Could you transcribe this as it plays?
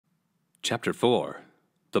Chapter 4.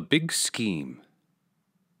 The Big Scheme.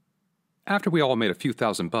 After we all made a few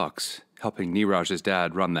 $1,000 helping Neeraj's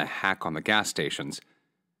dad run the hack on the gas stations,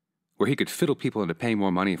 where he could fiddle people into paying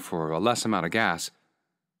more money for a less amount of gas,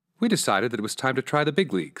 we decided that it was time to try the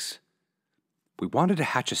big leagues. We wanted to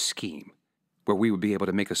hatch a scheme where we would be able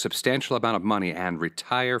to make a substantial amount of money and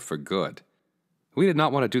retire for good. We did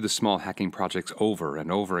not want to do the small hacking projects over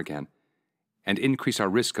and over again and increase our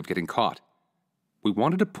risk of getting caught. We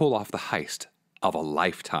wanted to pull off the heist of a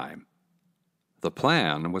lifetime. The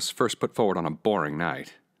plan was first put forward on a boring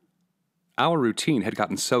night. Our routine had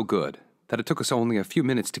gotten so good that it took us only a few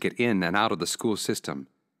minutes to get in and out of the school system,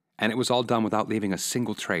 and it was all done without leaving a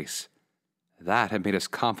single trace. That had made us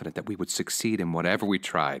confident that we would succeed in whatever we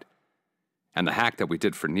tried, and the hack that we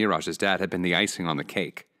did for Neeraj's dad had been the icing on the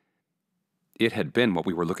cake. It had been what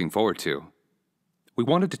we were looking forward to. We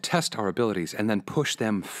wanted to test our abilities and then push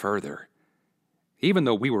them further. Even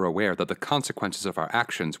though we were aware that the consequences of our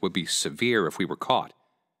actions would be severe if we were caught,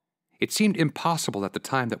 it seemed impossible at the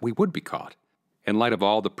time that we would be caught. In light of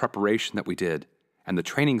all the preparation that we did and the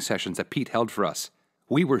training sessions that Pete held for us,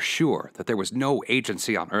 we were sure that there was no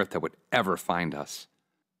agency on Earth that would ever find us.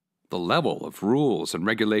 The level of rules and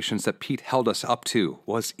regulations that Pete held us up to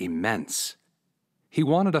was immense. He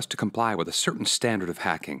wanted us to comply with a certain standard of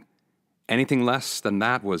hacking. Anything less than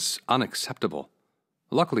that was unacceptable.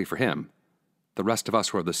 Luckily for him, the rest of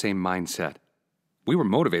us were of the same mindset. We were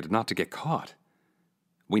motivated not to get caught.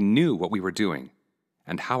 We knew what we were doing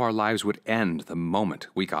and how our lives would end the moment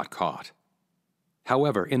we got caught.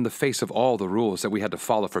 However, in the face of all the rules that we had to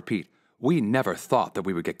follow for Pete, we never thought that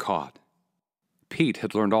we would get caught. Pete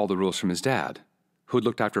had learned all the rules from his dad, who had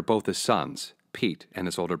looked after both his sons, Pete and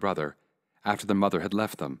his older brother, after their mother had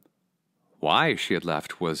left them. Why she had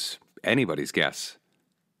left was anybody's guess,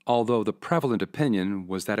 although the prevalent opinion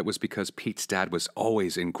was that it was because Pete's dad was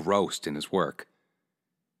always engrossed in his work.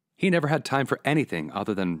 He never had time for anything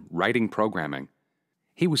other than writing programming.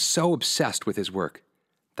 He was so obsessed with his work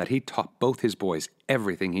that he taught both his boys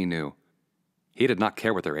everything he knew. He did not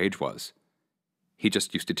care what their age was. He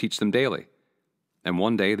just used to teach them daily. And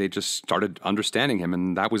one day they just started understanding him,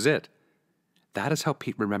 and that was it. That is how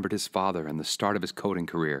Pete remembered his father and the start of his coding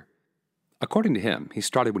career. According to him, he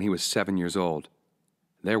started when he was 7 years old.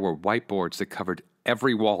 There were whiteboards that covered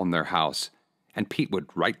every wall in their house, and Pete would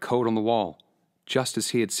write code on the wall, just as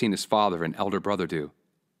he had seen his father and elder brother do.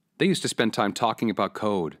 They used to spend time talking about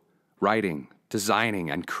code, writing,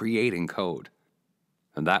 designing, and creating code.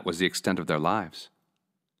 And that was the extent of their lives.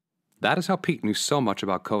 That is how Pete knew so much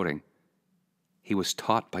about coding. He was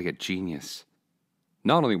taught by a genius.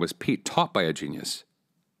 Not only was Pete taught by a genius,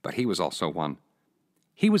 but he was also one.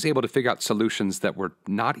 He was able to figure out solutions that were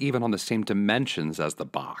not even on the same dimensions as the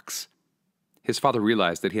box. His father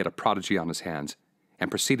realized that he had a prodigy on his hands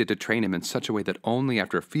and proceeded to train him in such a way that only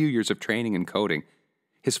after a few years of training and coding,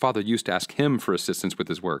 his father used to ask him for assistance with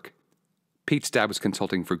his work. Pete's dad was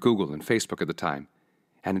consulting for Google and Facebook at the time,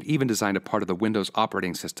 and had even designed a part of the Windows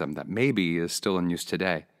operating system that maybe is still in use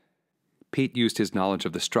today. Pete used his knowledge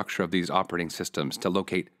of the structure of these operating systems to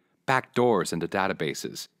locate backdoors into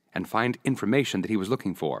databases and find information that he was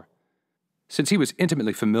looking for. Since he was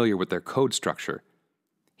intimately familiar with their code structure,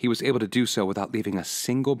 he was able to do so without leaving a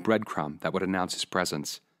single breadcrumb that would announce his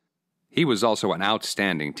presence. He was also an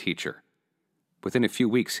outstanding teacher. Within a few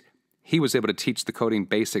weeks, he was able to teach the coding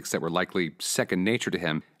basics that were likely second nature to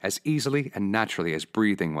him as easily and naturally as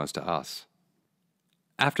breathing was to us.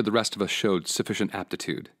 After the rest of us showed sufficient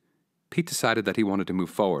aptitude, Pete decided that he wanted to move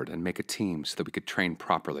forward and make a team so that we could train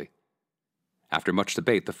properly. After much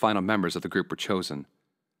debate, the final members of the group were chosen.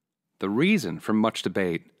 The reason for much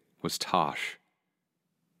debate was Tosh.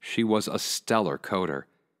 She was a stellar coder,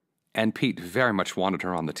 and Pete very much wanted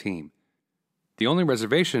her on the team. The only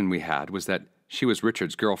reservation we had was that she was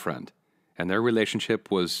Richard's girlfriend, and their relationship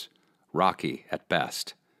was rocky at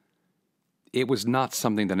best. It was not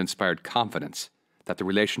something that inspired confidence that the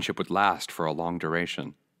relationship would last for a long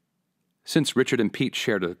duration. Since Richard and Pete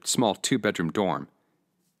shared a small 2-bedroom dorm,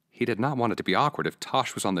 he did not want it to be awkward if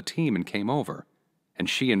Tosh was on the team and came over, and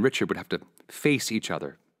she and Richard would have to face each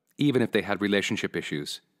other, even if they had relationship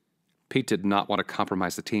issues. Pete did not want to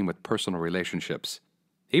compromise the team with personal relationships.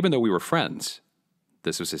 Even though we were friends,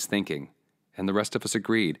 this was his thinking, and the rest of us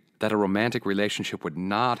agreed that a romantic relationship would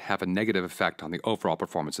not have a negative effect on the overall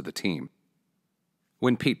performance of the team.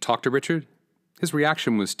 When Pete talked to Richard, his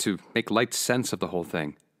reaction was to make light sense of the whole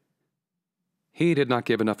thing. He did not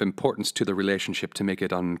give enough importance to the relationship to make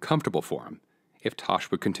it uncomfortable for him if Tosh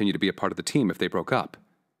would continue to be a part of the team if they broke up.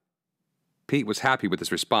 Pete was happy with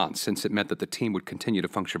his response since it meant that the team would continue to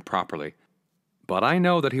function properly. But I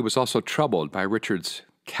know that he was also troubled by Richard's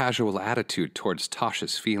casual attitude towards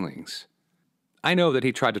Tosh's feelings. I know that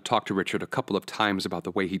he tried to talk to Richard a couple of times about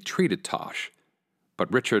the way he treated Tosh,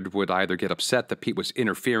 but Richard would either get upset that Pete was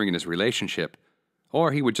interfering in his relationship,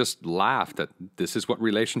 or he would just laugh that this is what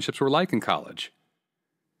relationships were like in college.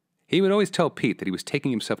 He would always tell Pete that he was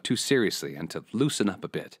taking himself too seriously and to loosen up a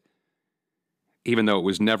bit. Even though it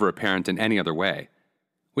was never apparent in any other way,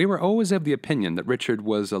 we were always of the opinion that Richard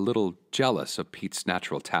was a little jealous of Pete's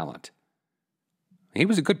natural talent. He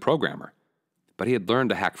was a good programmer, but he had learned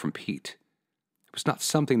to hack from Pete. It was not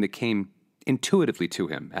something that came intuitively to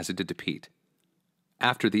him as it did to Pete.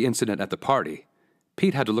 After the incident at the party,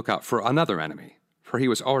 Pete had to look out for another enemy, for he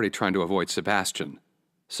was already trying to avoid Sebastian.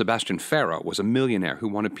 Sebastian Farrow was a millionaire who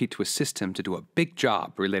wanted Pete to assist him to do a big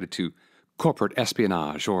job related to corporate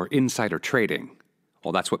espionage or insider trading.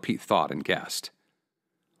 Well, that's what Pete thought and guessed.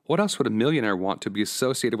 What else would a millionaire want to be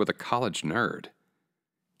associated with a college nerd?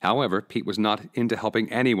 However, Pete was not into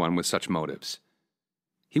helping anyone with such motives.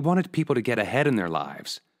 He wanted people to get ahead in their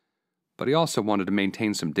lives, but he also wanted to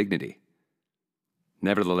maintain some dignity.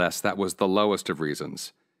 Nevertheless, that was the lowest of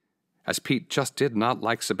reasons, as Pete just did not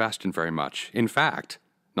like Sebastian very much. In fact,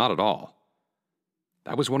 not at all.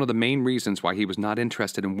 That was one of the main reasons why he was not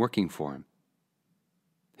interested in working for him.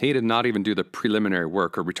 He did not even do the preliminary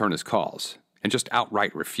work or return his calls, and just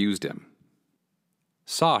outright refused him.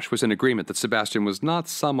 Sosh was in agreement that Sebastian was not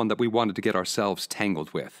someone that we wanted to get ourselves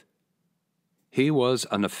tangled with. He was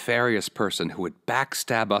a nefarious person who would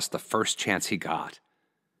backstab us the first chance he got.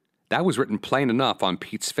 That was written plain enough on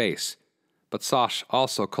Pete's face, but Sosh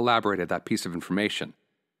also collaborated that piece of information,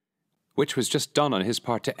 which was just done on his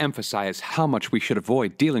part to emphasize how much we should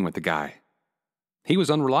avoid dealing with the guy. He was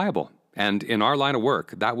unreliable, and in our line of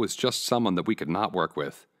work, that was just someone that we could not work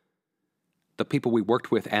with. The people we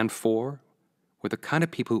worked with and for were the kind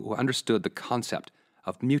of people who understood the concept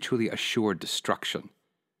of mutually assured destruction.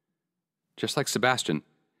 Just like Sebastian,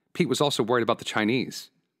 Pete was also worried about the Chinese.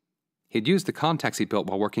 He had used the contacts he built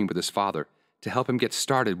while working with his father to help him get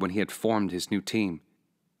started when he had formed his new team.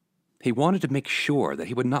 He wanted to make sure that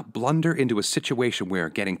he would not blunder into a situation where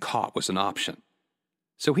getting caught was an option.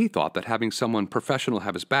 So he thought that having someone professional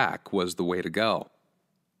have his back was the way to go.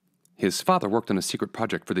 His father worked on a secret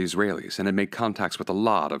project for the Israelis and had made contacts with a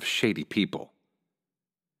lot of shady people.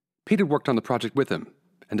 Pete had worked on the project with him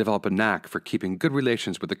and developed a knack for keeping good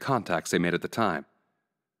relations with the contacts they made at the time.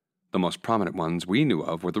 The most prominent ones we knew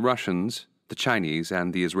of were the Russians, the Chinese,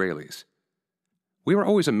 and the Israelis. We were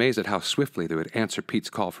always amazed at how swiftly they would answer Pete's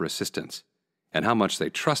call for assistance, and how much they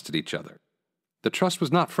trusted each other. The trust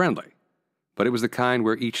was not friendly, but it was the kind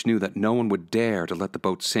where each knew that no one would dare to let the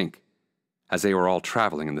boat sink, as they were all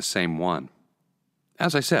traveling in the same one.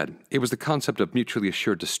 As I said, it was the concept of mutually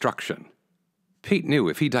assured destruction. Pete knew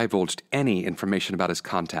if he divulged any information about his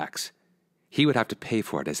contacts, he would have to pay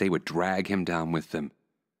for it as they would drag him down with them.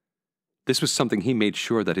 This was something he made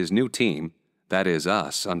sure that his new team, that is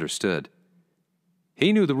us, understood.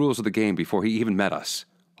 He knew the rules of the game before he even met us,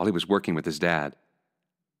 while he was working with his dad.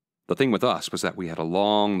 The thing with us was that we had a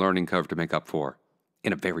long learning curve to make up for,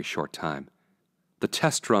 in a very short time. The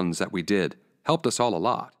test runs that we did helped us all a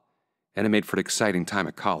lot, and it made for an exciting time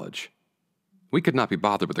at college. We could not be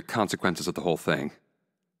bothered with the consequences of the whole thing.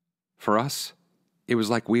 For us, it was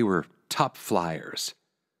like we were top flyers.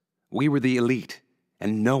 We were the elite,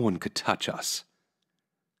 and no one could touch us.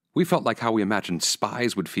 We felt like how we imagined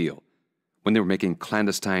spies would feel when they were making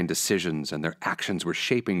clandestine decisions and their actions were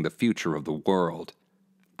shaping the future of the world.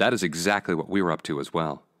 That is exactly what we were up to as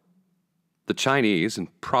well. The Chinese, and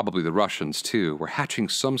probably the Russians too, were hatching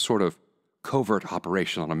some sort of covert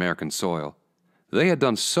operation on American soil. They had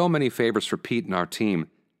done so many favors for Pete and our team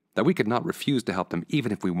that we could not refuse to help them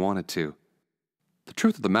even if we wanted to. The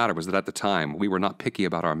truth of the matter was that at the time, we were not picky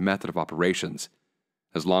about our method of operations,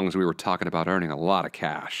 as long as we were talking about earning a lot of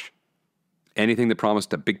cash. Anything that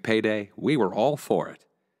promised a big payday, we were all for it,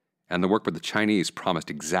 and the work with the Chinese promised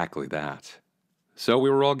exactly that. So we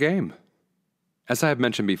were all game. As I have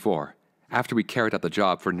mentioned before, after we carried out the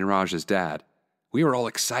job for Niraj's dad, we were all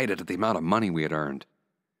excited at the amount of money we had earned.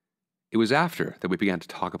 It was after that we began to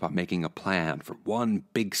talk about making a plan for one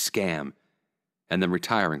big scam and then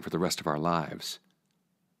retiring for the rest of our lives.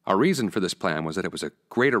 Our reason for this plan was that it was a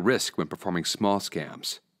greater risk when performing small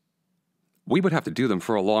scams. We would have to do them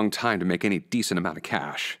for a long time to make any decent amount of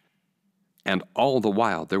cash. And all the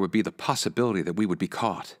while, there would be the possibility that we would be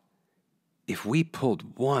caught. If we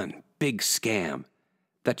pulled one big scam,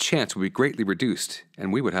 that chance would be greatly reduced,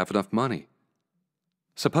 and we would have enough money.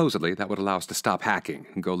 Supposedly, that would allow us to stop hacking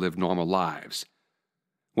and go live normal lives,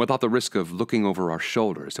 without the risk of looking over our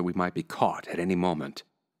shoulders that we might be caught at any moment.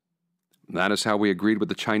 That is how we agreed with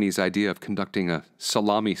the Chinese idea of conducting a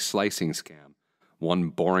salami slicing scam one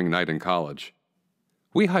boring night in college.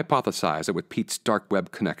 We hypothesized that with Pete's dark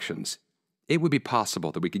web connections, it would be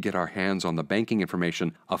possible that we could get our hands on the banking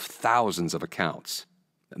information of thousands of accounts.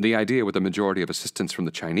 The idea, with the majority of assistance from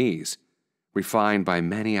the Chinese, refined by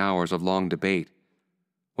many hours of long debate,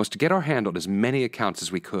 was to get our hand on as many accounts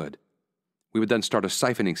as we could. We would then start a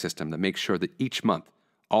siphoning system that makes sure that each month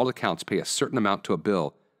all accounts pay a certain amount to a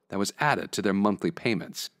bill that was added to their monthly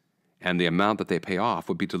payments, and the amount that they pay off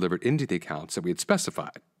would be delivered into the accounts that we had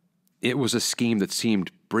specified. It was a scheme that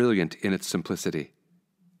seemed brilliant in its simplicity.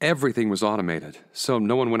 Everything was automated, so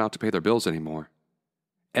no one went out to pay their bills anymore.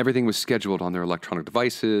 Everything was scheduled on their electronic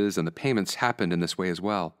devices, and the payments happened in this way as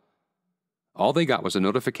well. All they got was a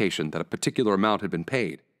notification that a particular amount had been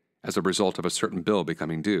paid as a result of a certain bill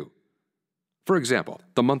becoming due. For example,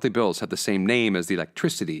 the monthly bills had the same name as the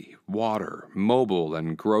electricity, water, mobile,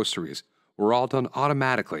 and groceries were all done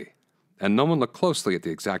automatically, and no one looked closely at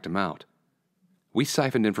the exact amount. We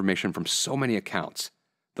siphoned information from so many accounts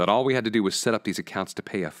that all we had to do was set up these accounts to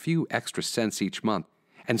pay a few extra cents each month,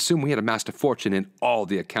 and soon we had amassed a fortune in all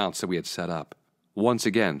the accounts that we had set up. Once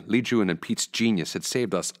again, Li Jun and Pete's genius had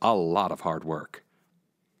saved us a lot of hard work.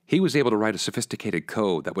 He was able to write a sophisticated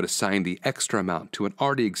code that would assign the extra amount to an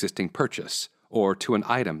already existing purchase or to an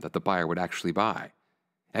item that the buyer would actually buy,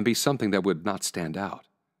 and be something that would not stand out.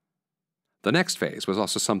 The next phase was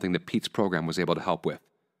also something that Pete's program was able to help with: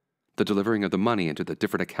 the delivering of the money into the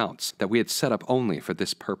different accounts that we had set up only for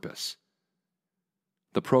this purpose.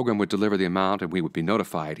 The program would deliver the amount, and we would be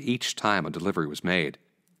notified each time a delivery was made.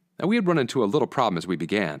 Now, we had run into a little problem as we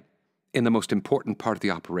began, in the most important part of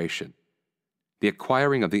the operation: the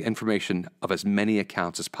acquiring of the information of as many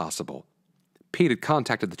accounts as possible. Pete had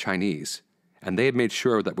contacted the Chinese, and they had made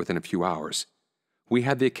sure that within a few hours, we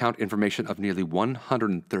had the account information of nearly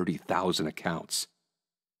 130,000 accounts.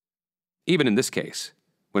 Even in this case,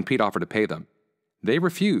 when Pete offered to pay them, they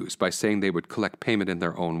refused by saying they would collect payment in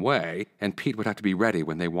their own way, and Pete would have to be ready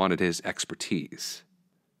when they wanted his expertise.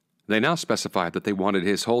 They now specified that they wanted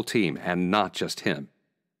his whole team and not just him.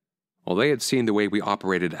 Well, they had seen the way we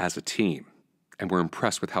operated as a team, and were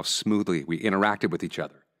impressed with how smoothly we interacted with each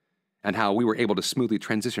other, and how we were able to smoothly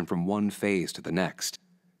transition from one phase to the next.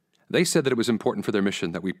 They said that it was important for their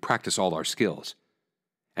mission that we practice all our skills,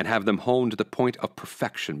 and have them honed to the point of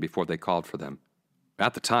perfection before they called for them.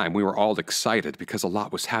 At the time, we were all excited because a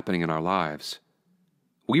lot was happening in our lives.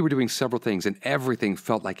 We were doing several things, and everything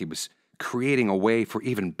felt like it was creating a way for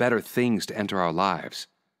even better things to enter our lives.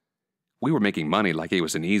 We were making money like it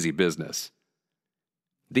was an easy business.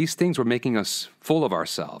 These things were making us full of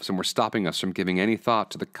ourselves and were stopping us from giving any thought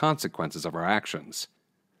to the consequences of our actions.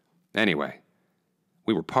 Anyway,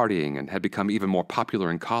 we were partying and had become even more popular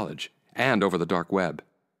in college and over the dark web.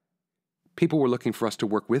 People were looking for us to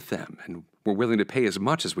work with them and were willing to pay as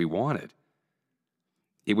much as we wanted.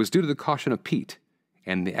 It was due to the caution of Pete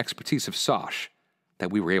and the expertise of Sosh that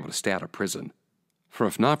we were able to stay out of prison. For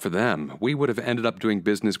if not for them, we would have ended up doing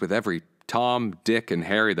business with every Tom, Dick, and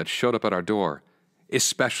Harry that showed up at our door,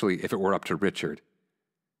 especially if it were up to Richard.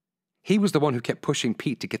 He was the one who kept pushing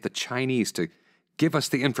Pete to get the Chinese to give us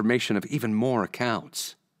the information of even more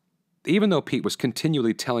accounts. Even though Pete was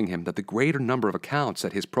continually telling him that the greater number of accounts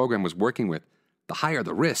that his program was working with, the higher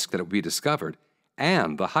the risk that it would be discovered,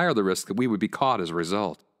 and the higher the risk that we would be caught as a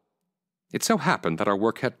result. It so happened that our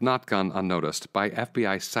work had not gone unnoticed by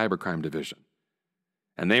FBI's Cybercrime Division,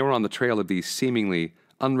 and they were on the trail of these seemingly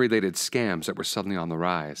unrelated scams that were suddenly on the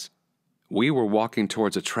rise. We were walking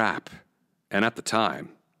towards a trap, and at the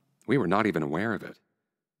time, we were not even aware of it.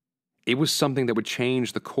 It was something that would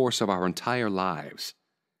change the course of our entire lives,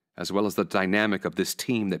 as well as the dynamic of this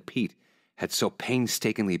team that Pete had so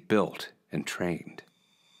painstakingly built and trained.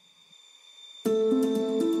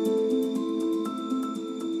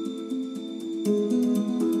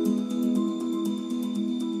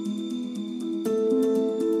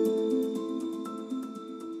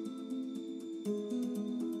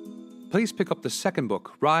 Please pick up the second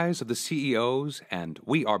book, Rise of the CEOs and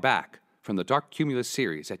We Are Back, from the Dark Cumulus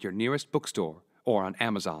series at your nearest bookstore or on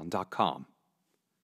Amazon.com.